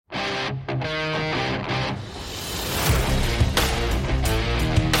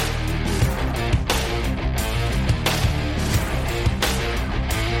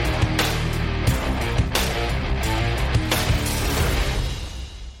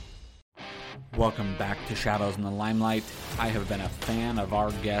Welcome back to Shadows in the Limelight. I have been a fan of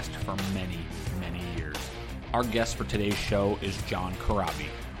our guest for many, many years. Our guest for today's show is John Corabi.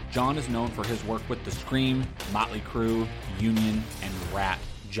 John is known for his work with The Scream, Motley Crue, Union, and Ratt,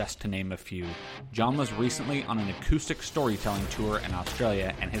 just to name a few. John was recently on an acoustic storytelling tour in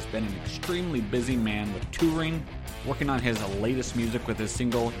Australia and has been an extremely busy man with touring, working on his latest music with his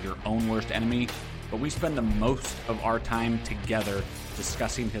single, Your Own Worst Enemy, but we spend the most of our time together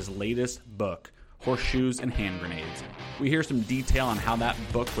discussing his latest book, Horseshoes and Hand Grenades. We hear some detail on how that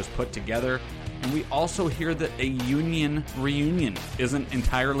book was put together, and we also hear that a Union reunion isn't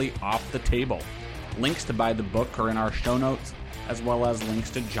entirely off the table. Links to buy the book are in our show notes, as well as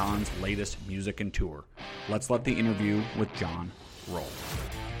links to John's latest music and tour. Let's let the interview with John roll.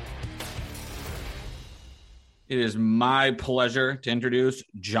 It is my pleasure to introduce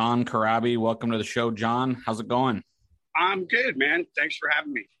John Corabi. Welcome to the show, John. How's it going? I'm good, man. Thanks for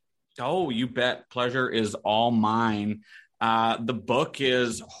having me. Oh, you bet. Pleasure is all mine. The book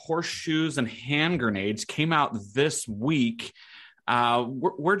is Horseshoes and Hand Grenades. Came out this week.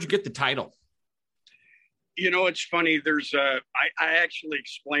 Where'd you get the title? You know, it's funny. I actually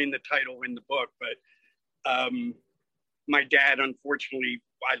explained the title in the book, but my dad, unfortunately,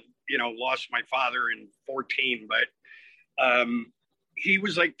 lost my father in 2014, but he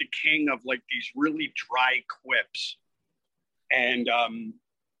was like the king of like these really dry quips. And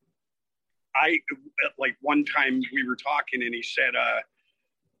I like one time we were talking and he said,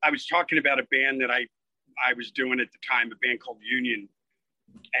 I was talking about a band that I was doing at the time, a band called Union.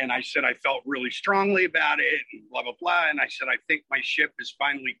 And I said, I felt really strongly about it and blah, blah, blah. And I said, I think my ship has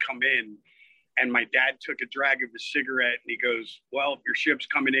finally come in. And my dad took a drag of his cigarette and he goes, well, if your ship's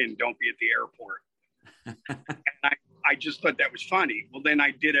coming in, don't be at the airport. And I just thought that was funny. Well, then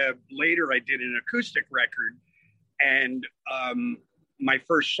I did an acoustic record. And my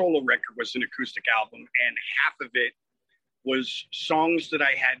first solo record was an acoustic album, and half of it was songs that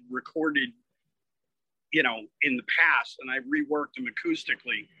I had recorded, in the past, and I reworked them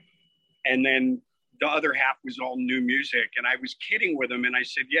acoustically. And then the other half was all new music. And I was kidding with him, and I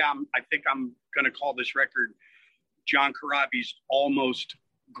said, yeah, I think I'm going to call this record John Corabi's Almost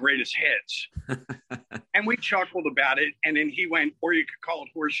Greatest Hits. And we chuckled about it. And then he went, or you could call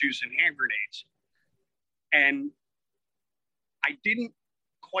it Horseshoes and Hand Grenades. And I didn't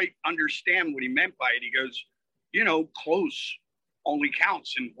quite understand what he meant by it. He goes, close only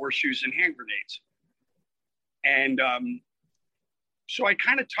counts in horseshoes and hand grenades. And so I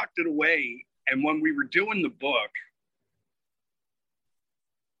kind of tucked it away. And when we were doing the book,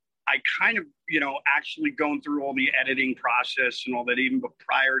 I kind of, actually going through all the editing process and all that, even but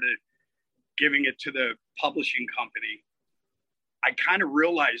prior to giving it to the publishing company, I kind of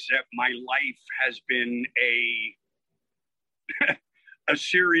realized that my life has been a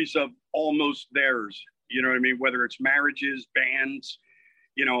series of almost theirs, you know what I mean? Whether it's marriages, bands,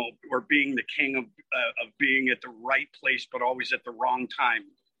 or being the king of being at the right place, but always at the wrong time.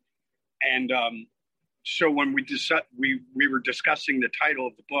 And so when we were discussing the title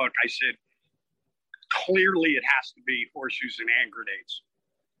of the book, I said, clearly it has to be Horseshoes and Hand Grenades.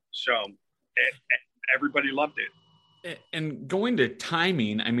 So everybody loved it. And going to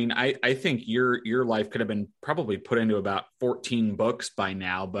timing, I mean, I think your life could have been probably put into about 14 books by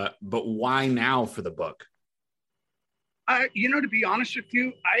now, but why now for the book? To be honest with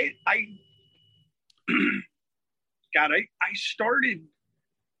you, I started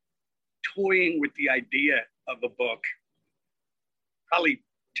toying with the idea of a book probably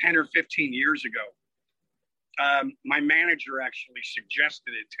 10 or 15 years ago. My manager actually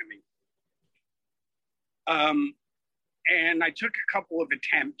suggested it to me. And I took a couple of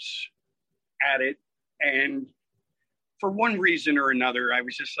attempts at it. And for one reason or another, I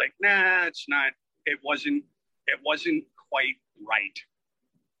was just like, nah, it wasn't quite right.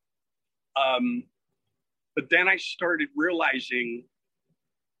 But then I started realizing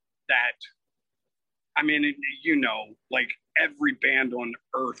that, like every band on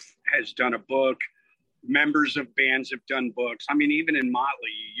earth has done a book. Members of bands have done books. I mean, even in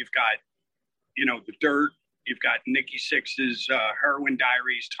Motley, you've got, The Dirt. You've got Nikki Sixx's Heroin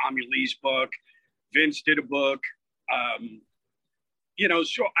Diaries, Tommy Lee's book. Vince did a book.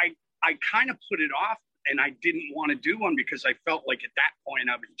 So I kind of put it off, and I didn't want to do one because I felt like at that point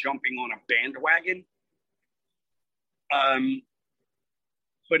I was jumping on a bandwagon.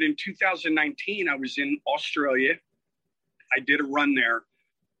 But in 2019, I was in Australia. I did a run there.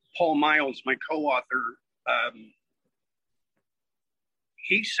 Paul Miles, my co-author,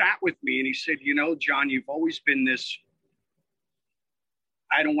 he sat with me and he said, John, you've always been this,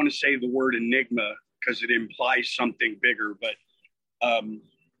 I don't want to say the word enigma because it implies something bigger, but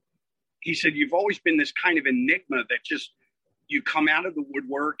he said, you've always been this kind of enigma that just, you come out of the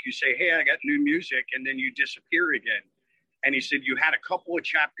woodwork, you say, hey, I got new music, and then you disappear again. And he said, you had a couple of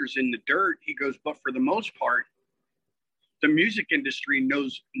chapters in the dirt. He goes, but for the most part, the music industry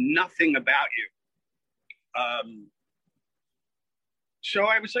knows nothing about you. So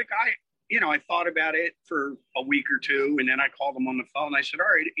I was like, I thought about it for a week or two, and then I called him on the phone. I said, all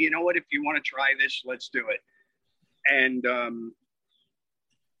right, you know what, if you want to try this, let's do it. And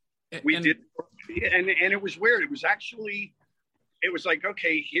we did. And it was weird. It was like,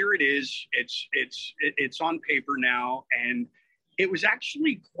 okay, here it is. It's on paper now. And it was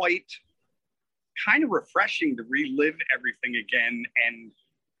actually quite kind of refreshing to relive everything again. And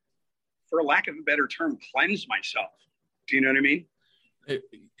for lack of a better term, cleanse myself. Do you know what I mean?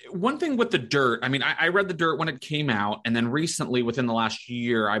 One thing with the dirt, I mean, I read the dirt when it came out, and then recently within the last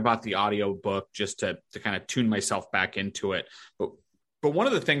year, I bought the audio book just to kind of tune myself back into it. But one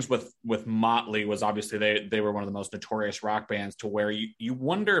of the things with Motley was obviously they were one of the most notorious rock bands, to where you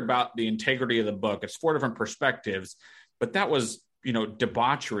wonder about the integrity of the book. It's 4 different perspectives, but that was,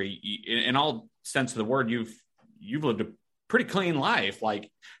 debauchery in all sense of the word. You've lived a pretty clean life. Like,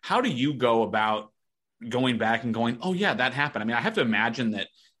 how do you go about going back and going, oh yeah, that happened? I mean, I have to imagine that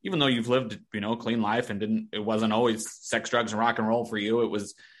even though you've lived, a clean life and it wasn't always sex, drugs, and rock and roll for you. It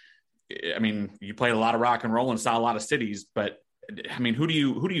was, I mean, you played a lot of rock and roll and saw a lot of cities, but I mean, who do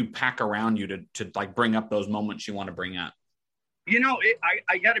you pack around you to like bring up those moments you want to bring up?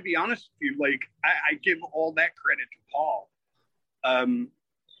 I got to be honest with you. Like, I give all that credit to Paul.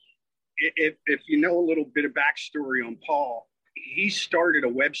 If you know a little bit of backstory on Paul, he started a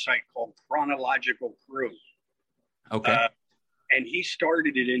website called Chronological Crue. Okay. And he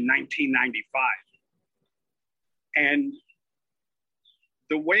started it in 1995. And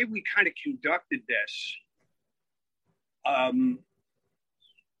the way we kind of conducted this,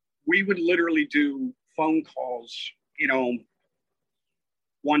 we would literally do phone calls,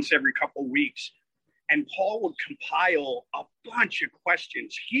 once every couple of weeks. And Paul would compile a bunch of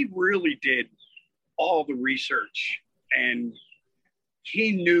questions. He really did all the research, and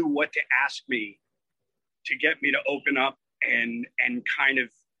he knew what to ask me to get me to open up and kind of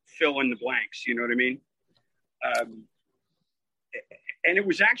fill in the blanks. You know what I mean? And it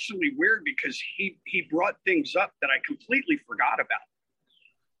was actually weird because he brought things up that I completely forgot about.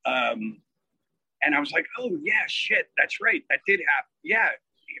 And I was like, oh yeah, shit, that's right, that did happen. Yeah,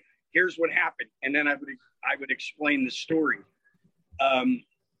 here's what happened. And then I would explain the story.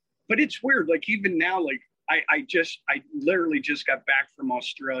 But it's weird. Like, even now, like I literally just got back from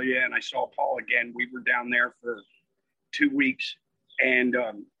Australia, and I saw Paul again. We were down there for 2 weeks, and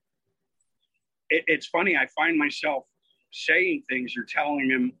it's funny. I find myself saying things or telling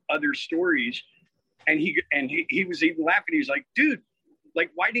him other stories, and he was even laughing. He's like, dude,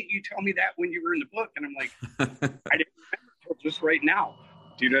 like, why didn't you tell me that when you were in the book? And I'm like, I didn't remember until just right now.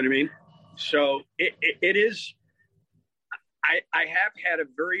 Do you know what I mean? So it is, I have had a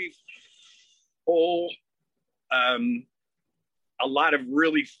very full, a lot of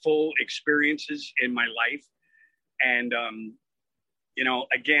really full experiences in my life. And,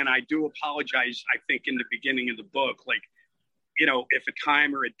 again, I do apologize. I think in the beginning of the book, like, if a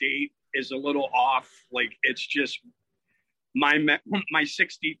time or a date is a little off, like, it's just my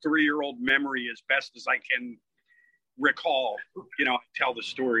 63-year-old memory, as best as I can recall, I tell the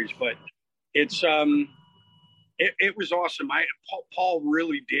stories, but it's, it was awesome. Paul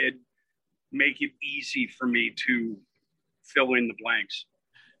really did make it easy for me to fill in the blanks.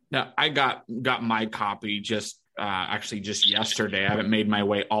 Now, I got my copy just yesterday. I haven't made my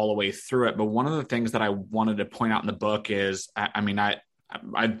way all the way through it, but one of the things that I wanted to point out in the book is, I don't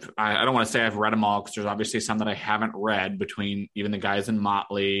want to say I've read them all, because there's obviously some that I haven't read, between even the guys in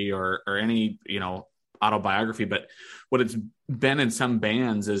Motley or any, autobiography. But what it's been in some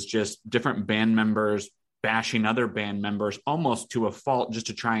bands is just different band members bashing other band members almost to a fault, just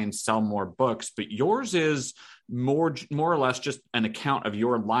to try and sell more books. But yours is more or less just an account of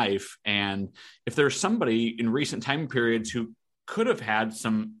your life. And if there's somebody in recent time periods who could have had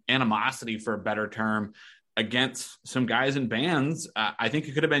some animosity, for a better term, against some guys in bands, I think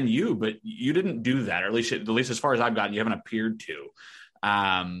it could have been you, but you didn't do that, or at least as far as I've gotten, you haven't appeared to.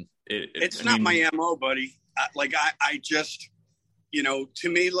 It's not my MO, buddy. I just, to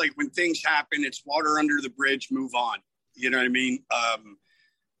me, like, when things happen, it's water under the bridge, move on. You know what I mean?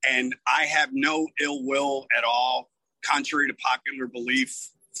 And I have no ill will at all, contrary to popular belief,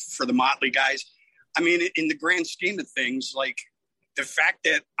 for the Motley guys. I mean, in the grand scheme of things, like, the fact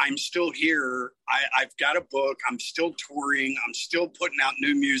that I'm still here, I've got a book, I'm still touring, I'm still putting out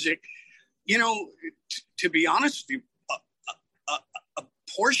new music. To be honest with you, a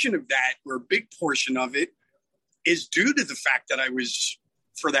portion of that, or a big portion of it, is due to the fact that I was,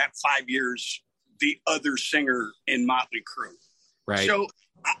 for that 5 years, the other singer in Motley Crue. Right. So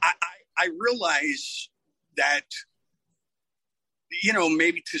I realize that, you know,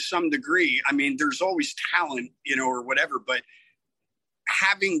 maybe to some degree, I mean, there's always talent, you know, or whatever, but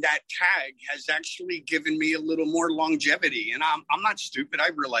having that tag has actually given me a little more longevity. And I'm not stupid. I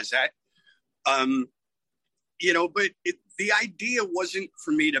realize that. You know, but the idea wasn't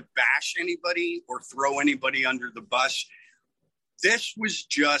for me to bash anybody or throw anybody under the bus. This was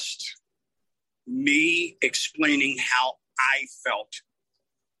just me explaining how I felt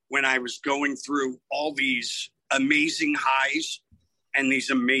when I was going through all these amazing highs and these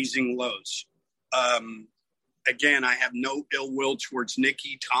amazing lows. Again, I have no ill will towards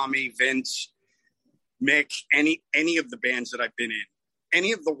Nikki, Tommy, Vince, Mick, any of the bands that I've been in,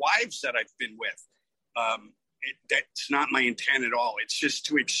 any of the wives that I've been with. That's not my intent at all. It's just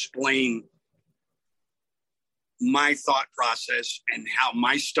to explain my thought process and how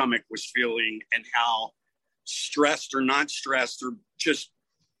my stomach was feeling and how stressed or not stressed or just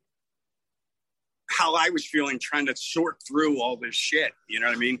how I was feeling trying to sort through all this shit. You know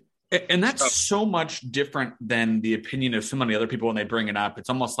what I mean? And that's so much different than the opinion of so many other people when they bring it up. It's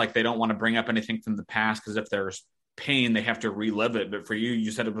almost like they don't want to bring up anything from the past because if there's pain, they have to relive it. But for you,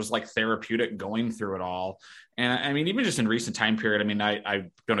 you said it was like therapeutic going through it all. And I mean, even just in recent time period, I mean, I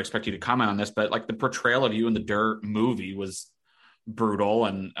don't expect you to comment on this, but like the portrayal of you in the Dirt movie was brutal.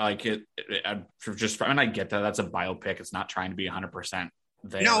 And like I get that that's a biopic. It's not trying to be 100%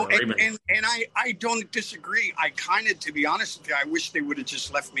 there. No, and I don't disagree. I kind of, to be honest with you, I wish they would have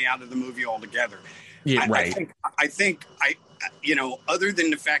just left me out of the movie altogether. Yeah, right. I think, you know, other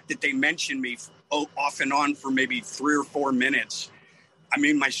than the fact that they mentioned me off and on for maybe 3 or 4 minutes, I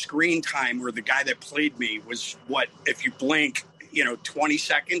mean, my screen time or the guy that played me was what, if you blink, you know, 20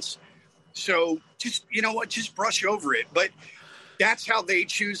 seconds. So just, you know what, just brush over it. But that's how they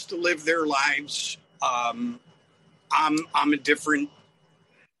choose to live their lives. I'm a different,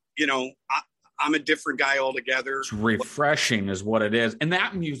 you know, I'm a different guy altogether. It's refreshing is what it is. And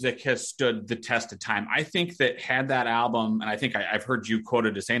that music has stood the test of time. I think that had that album, and I think I've heard you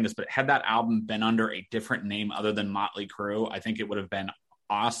quoted as saying this, but had that album been under a different name other than Motley Crue, I think it would have been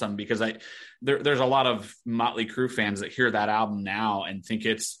awesome because there's a lot of Motley Crue fans that hear that album now and think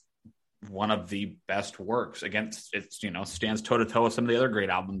it's one of the best works against it's, you know, stands toe to toe with some of the other great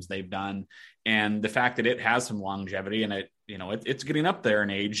albums they've done. And the fact that it has some longevity and it's getting up there in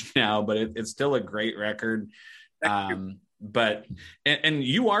age now, but it's still a great record. But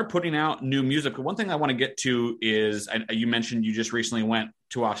you are putting out new music. One thing I want to get to is you mentioned you just recently went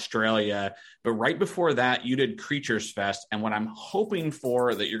to Australia, but right before that you did Creatures Fest. And what I'm hoping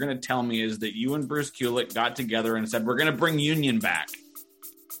for that you're going to tell me is that you and Bruce Kulick got together and said, we're going to bring Union back.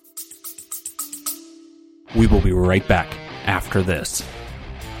 We will be right back after this.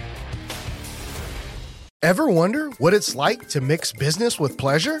 Ever wonder what it's like to mix business with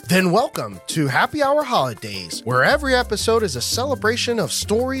pleasure? Then welcome to Happy Hour Holidays, where every episode is a celebration of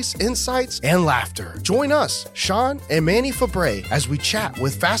stories, insights, and laughter. Join us, Sean and Manny Fabre, as we chat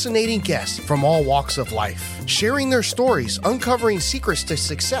with fascinating guests from all walks of life, sharing their stories, uncovering secrets to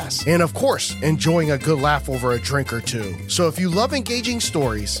success, and of course, enjoying a good laugh over a drink or two. So if you love engaging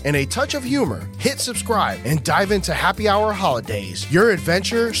stories and a touch of humor, hit subscribe and dive into Happy Hour Holidays. Your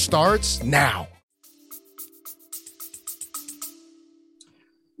adventure starts now.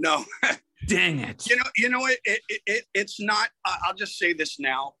 No, dang it. You know what? It's not. I'll just say this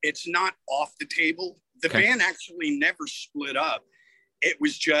now. It's not off the table. The band actually never split up. It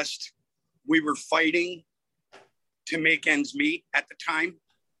was just we were fighting to make ends meet at the time,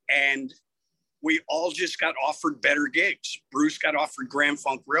 and we all just got offered better gigs. Bruce got offered Grand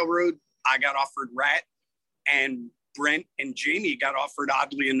Funk Railroad. I got offered Ratt, and Brent and Jamie got offered,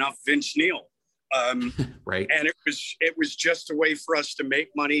 oddly enough, Vince Neil. Right. And it was just a way for us to make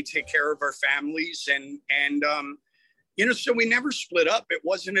money, take care of our families. And you know, so we never split up. It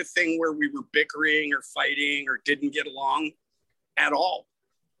wasn't a thing where we were bickering or fighting or didn't get along at all.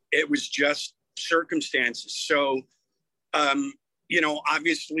 It was just circumstances. So, you know,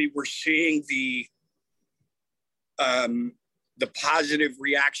 obviously we're seeing the positive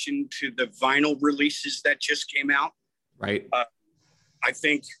reaction to the vinyl releases that just came out. Right. I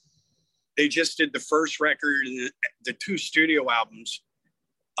think they just did the first record, the 2 studio albums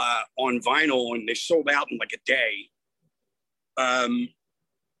on vinyl, and they sold out in like a day.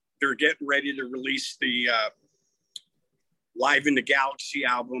 They're getting ready to release the Live in the Galaxy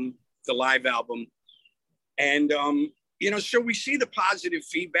album, the live album. And, you know, so we see the positive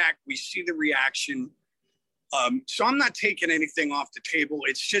feedback. We see the reaction. So I'm not taking anything off the table.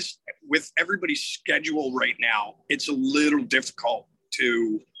 It's just with everybody's schedule right now, it's a little difficult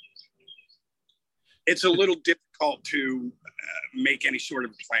to make any sort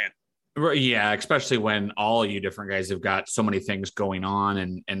of plan. Yeah, especially when all you different guys have got so many things going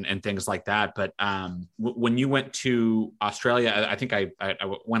on and things like that. But when you went to Australia, I think I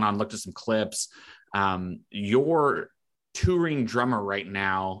went on, looked at some clips. Your touring drummer right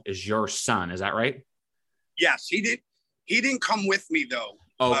now is your son. Is that right? Yes, he did. He didn't come with me though.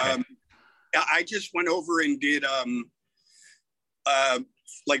 Okay. I just went over and did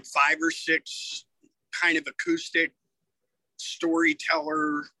like 5 or 6 kind of acoustic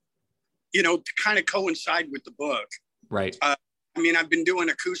storyteller, to kind of coincide with the book. Right. I mean, I've been doing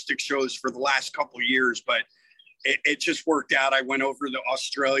acoustic shows for the last couple of years, but it just worked out. I went over to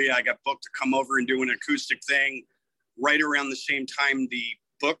Australia. I got booked to come over and do an acoustic thing right around the same time the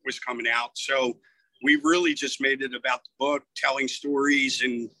book was coming out. So we really just made it about the book, telling stories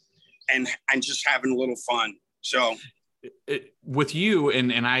and just having a little fun. So with you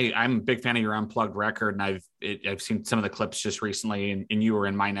and I'm a big fan of your Unplugged record, and I've seen some of the clips just recently, and you were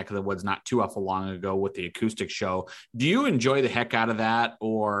in my neck of the woods not too awful long ago with the acoustic show. Do you enjoy the heck out of that,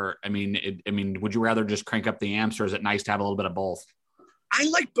 or I mean, would you rather just crank up the amps, or is it nice to have a little bit of both? I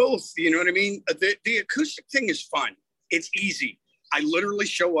like both. You know what I mean? The acoustic thing is fun. It's easy. I literally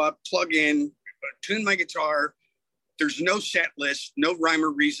show up, plug in, tune my guitar. There's no set list, no rhyme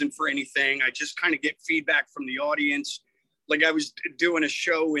or reason for anything. I just kind of get feedback from the audience. Like I was doing a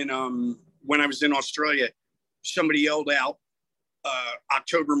show in when I was in Australia, somebody yelled out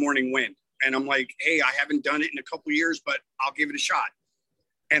October Morning Wind. And I'm like, hey, I haven't done it in a couple of years, but I'll give it a shot.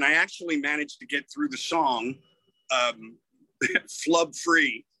 And I actually managed to get through the song flub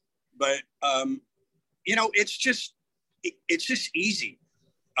free. But, it's just easy.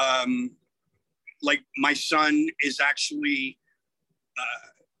 Like my son is actually,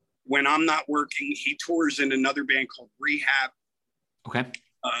 when I'm not working, he tours in another band called Rehab. Okay.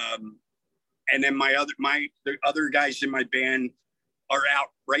 And then the other guys in my band are out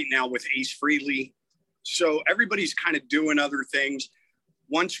right now with Ace Frehley. So everybody's kind of doing other things.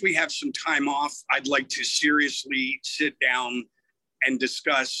 Once we have some time off, I'd like to seriously sit down and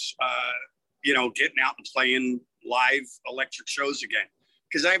discuss, getting out and playing live electric shows again.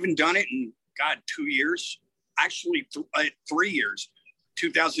 Because I haven't done it in, 2 years. Actually, 3 years.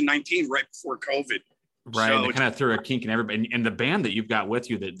 2019, right before COVID. Right. So they kind of threw a kink in everybody. And the band that you've got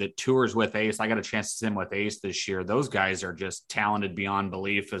with you that tours with Ace, I got a chance to sing with Ace this year. Those guys are just talented beyond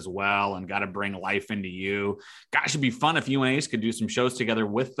belief as well, and got to bring life into you. Gosh, it'd be fun if you and Ace could do some shows together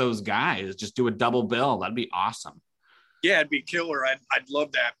with those guys. Just do a double bill. That'd be awesome. Yeah, it'd be killer. I'd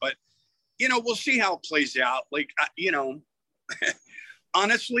love that. But, we'll see how it plays out. Like,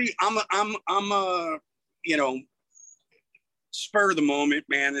 honestly, I'm a spur of the moment,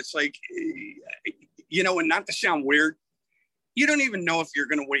 man. It's like, and not to sound weird, you don't even know if you're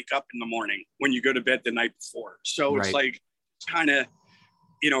going to wake up in the morning when you go to bed the night before. So It's like kind of,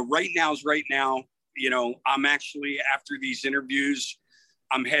 right now is right now. I'm actually, after these interviews,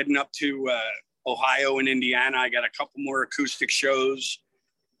 I'm heading up to Ohio and Indiana. I got a couple more acoustic shows,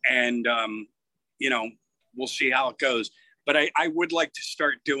 and, we'll see how it goes. But I would like to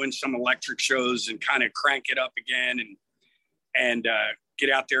start doing some electric shows and kind of crank it up again and get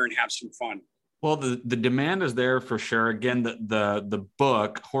out there and have some fun. Well, the demand is there for sure. Again, the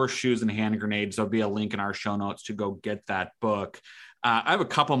book, Horseshoes and Hand Grenades, there'll be a link in our show notes to go get that book. I have a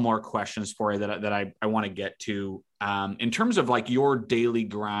couple more questions for you that I want to get to. In terms of like your daily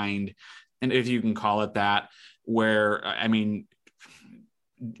grind, and if you can call it that, where,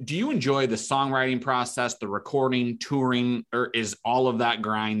 do you enjoy the songwriting process, the recording, touring, or is all of that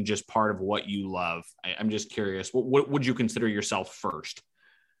grind just part of what you love? I'm just curious. What would you consider yourself first?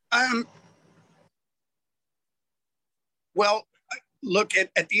 Well, look,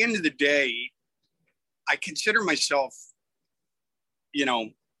 at the end of the day, I consider myself,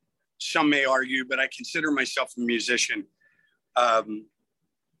 some may argue, but I consider myself a musician. I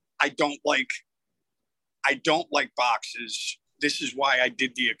don't like boxes. This is why I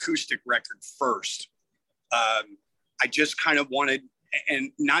did the acoustic record first. I just kind of wanted,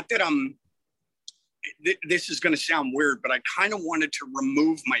 and not that this is going to sound weird, but I kind of wanted to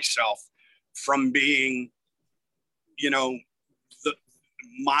remove myself from being, the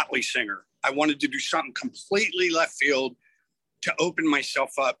Motley singer. I wanted to do something completely left field to open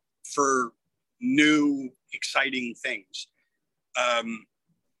myself up for new, exciting things.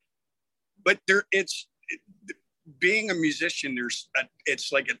 But being a musician,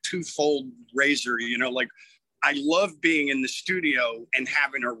 it's like a twofold razor, like I love being in the studio and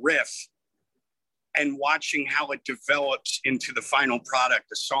having a riff and watching how it develops into the final product,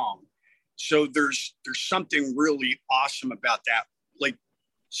 the song. So there's something really awesome about that, like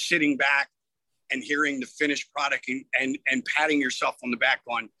sitting back and hearing the finished product and patting yourself on the back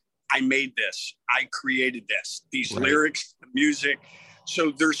going, I made this, I created this, these right. lyrics, the music.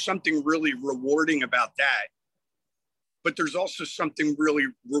 So there's something really rewarding about that. But there's also something really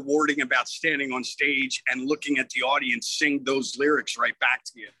rewarding about standing on stage and looking at the audience sing those lyrics right back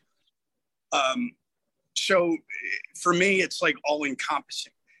to you. So for me, it's like all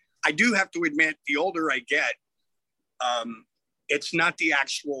encompassing. I do have to admit, the older I get, it's not the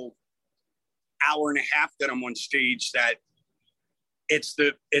actual hour and a half that I'm on stage, that it's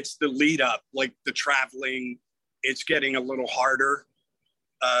the lead up, like the traveling, it's getting a little harder.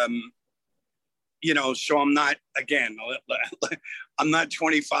 So I'm not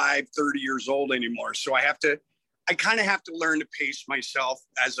 25, 30 years old anymore. So I kind of have to learn to pace myself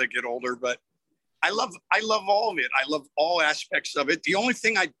as I get older, but I love all of it. I love all aspects of it. The only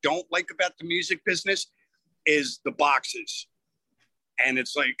thing I don't like about the music business is the boxes. And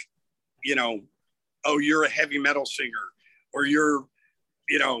it's like, oh, you're a heavy metal singer, or you're,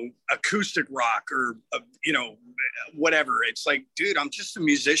 acoustic rock, or, whatever. It's like, dude, I'm just a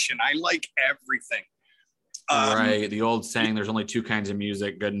musician. I like everything. Right. The old saying, there's only two kinds of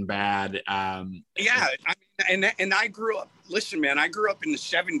music, good and bad. Yeah. And I grew up, listen, man, I grew up in the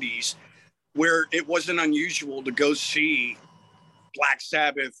 70s where it wasn't unusual to go see Black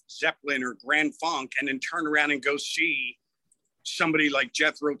Sabbath, Zeppelin, or Grand Funk, and then turn around and go see somebody like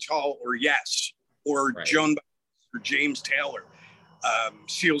Jethro Tull or Yes, or right. Joan or James Taylor,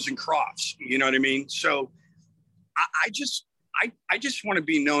 Seals and Crofts. You know what I mean? So I just want to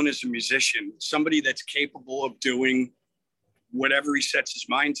be known as a musician, somebody that's capable of doing whatever he sets his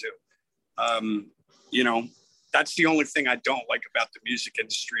mind to. That's the only thing I don't like about the music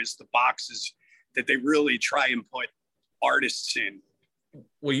industry, is the boxes that they really try and put artists in.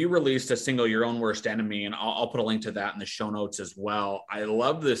 Well, you released a single, Your Own Worst Enemy, and I'll put a link to that in the show notes as well. I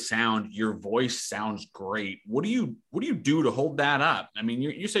love the sound. Your voice sounds great. What do you do to hold that up? I mean,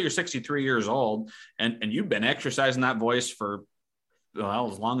 you say you're 63 years old, and you've been exercising that voice for, well,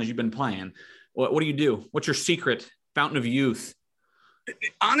 as long as you've been playing. What do you do? What's your secret fountain of youth?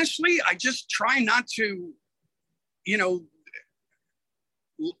 Honestly, I just try not to,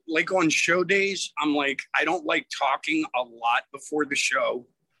 like on show days, I'm like, I don't like talking a lot before the show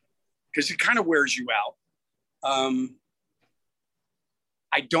because it kind of wears you out. I'm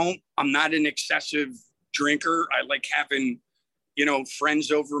not an excessive drinker. I like having, friends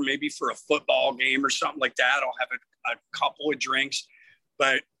over maybe for a football game or something like that. I'll have a couple of drinks,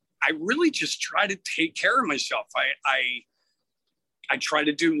 but I really just try to take care of myself. I try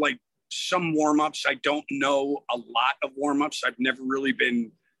to do like some warm-ups. I don't know a lot of warm-ups. I've never really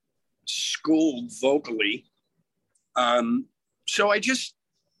been schooled vocally. So I just,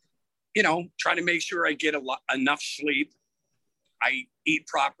 try to make sure I get enough sleep. I eat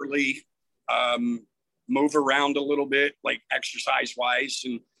properly, move around a little bit, like exercise-wise.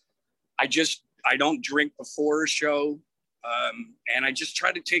 And I don't drink before a show. And I just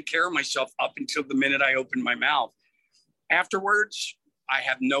try to take care of myself up until the minute I open my mouth. Afterwards, I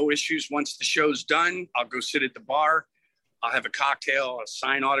have no issues. Once the show's done, I'll go sit at the bar. I'll have a cocktail. I'll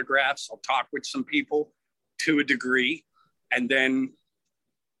sign autographs. I'll talk with some people to a degree. And then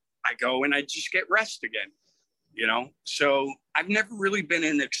I go and I just get rest again, So I've never really been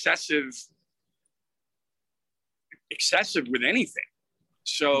an excessive with anything.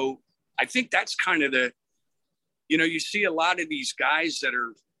 So I think that's kind of the, you see a lot of these guys that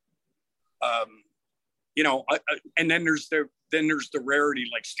are, and then there's the rarity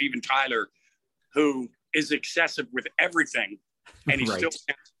like Steven Tyler, who is excessive with everything, and he right. still sounds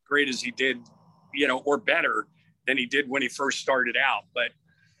as great as he did, or better than he did when he first started out. But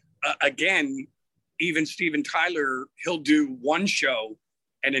again, even Steven Tyler, he'll do one show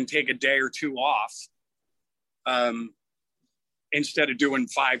and then take a day or two off, instead of doing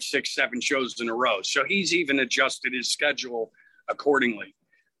 5, 6, 7 shows in a row. So he's even adjusted his schedule accordingly.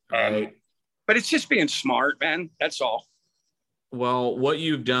 Right. But it's just being smart, man. That's all. Well, what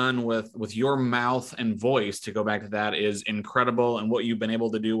you've done with your mouth and voice, to go back to that, is incredible. And what you've been able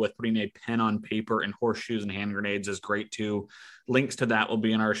to do with putting a pen on paper and horseshoes and hand grenades is great too. Links to that will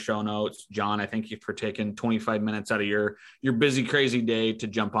be in our show notes. John, I thank you for taking 25 minutes out of your busy, crazy day to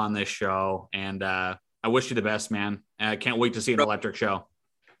jump on this show. And I wish you the best, man. I can't wait to see an electric show.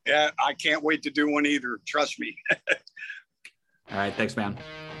 Yeah, I can't wait to do one either. Trust me. All right. Thanks, man.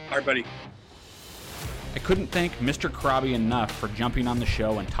 All right, buddy. I couldn't thank Mr. Corabi enough for jumping on the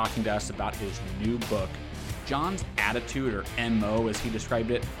show and talking to us about his new book, John's attitude, or MO as he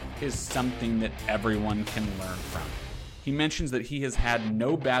described it, is something that everyone can learn from. He mentions that he has had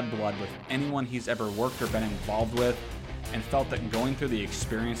no bad blood with anyone he's ever worked or been involved with, and felt that going through the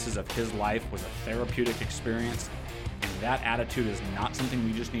experiences of his life was a therapeutic experience, and that attitude is not something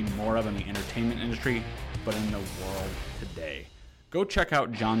we just need more of in the entertainment industry, but in the world today. Go check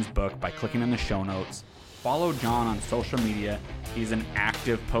out John's book by clicking in the show notes. Follow John on social media. He's an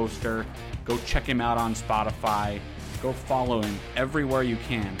active poster. Go check him out on Spotify. Go follow him everywhere you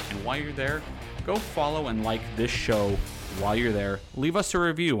can. And while you're there, go follow and like this show while you're there. Leave us a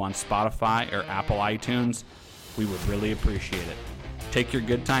review on Spotify or Apple iTunes. We would really appreciate it. Take your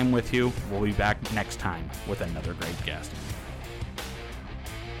good time with you. We'll be back next time with another great guest.